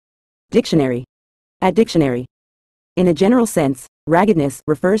Dictionary. At dictionary. In a general sense, raggedness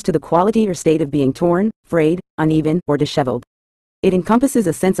refers to the quality or state of being torn, frayed, uneven, or disheveled. It encompasses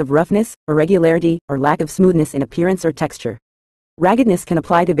a sense of roughness, irregularity, or lack of smoothness in appearance or texture. Raggedness can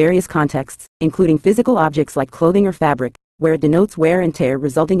apply to various contexts, including physical objects like clothing or fabric, where it denotes wear and tear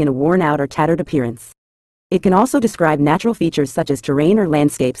resulting in a worn-out or tattered appearance. It can also describe natural features such as terrain or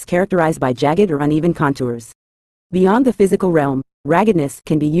landscapes characterized by jagged or uneven contours. Beyond the physical realm, raggedness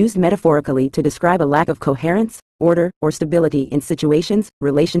can be used metaphorically to describe a lack of coherence, order, or stability in situations,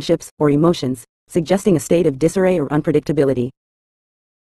 relationships, or emotions, suggesting a state of disarray or unpredictability.